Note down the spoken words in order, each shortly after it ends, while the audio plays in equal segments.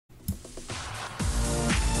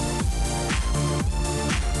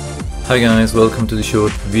Hi guys, welcome to the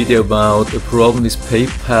short video about a problem with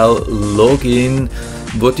PayPal login,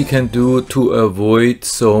 what you can do to avoid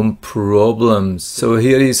some problems. So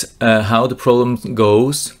here is how the problem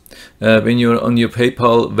goes. When you're on your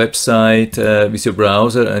PayPal website with your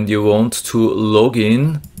browser and you want to log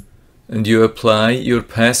in, and you apply your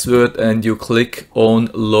password and you click on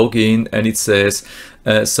login and it says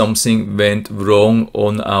something went wrong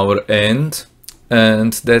on our end.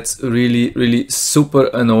 And that's really super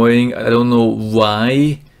annoying. I don't know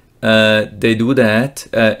why they do that.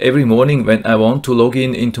 Every morning when I want to log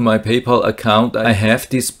in into my PayPal account, I have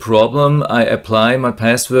this problem. I apply my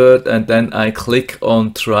password and then I click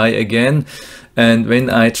on try again. And when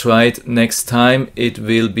I try it next time, it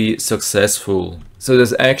will be successful. So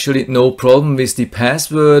there's actually no problem with the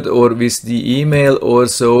password or with the email or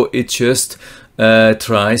so. It just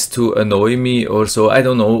tries to annoy me or so. I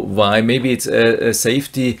don't know why. Maybe it's a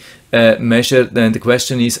safety measure. Then the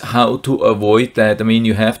question is how to avoid that. I mean,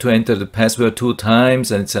 you have to enter the password 2 times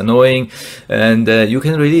and it's annoying, and you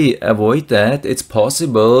can really avoid that. It's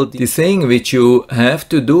possible. The thing which you have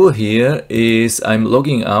to do here is I'm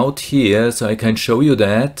logging out here so I can show you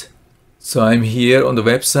that. So I'm here on the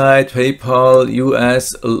website PayPal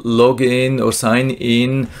US login or sign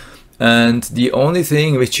in. And the only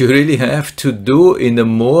thing which you really have to do in the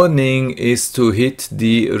morning is to hit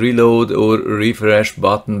the reload or refresh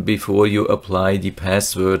button before you apply the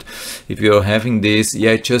password. If you're having this,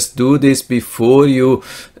 yeah, just do this before you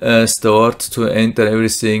start to enter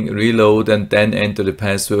everything, reload and then enter the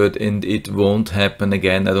password, and it won't happen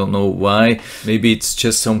again. I don't know why. Maybe it's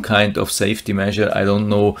just some kind of safety measure. I don't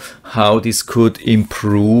know how this could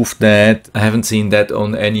improve that. I haven't seen that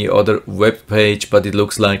on any other web page, but it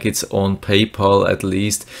looks like it's on PayPal at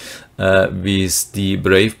least with the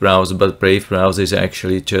Brave browser, but Brave browser is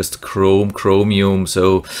actually just Chromium,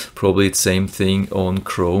 so probably it's same thing on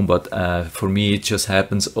Chrome, but for me it just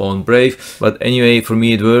happens on Brave. But anyway, for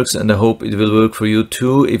me it works and I hope it will work for you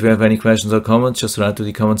too. If you have any questions or comments, just write to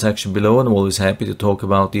the comment section below and I'm always happy to talk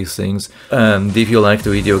about these things. And if you liked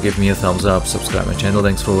the video, give me a thumbs up, subscribe my channel.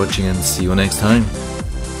 Thanks for watching and see you next time.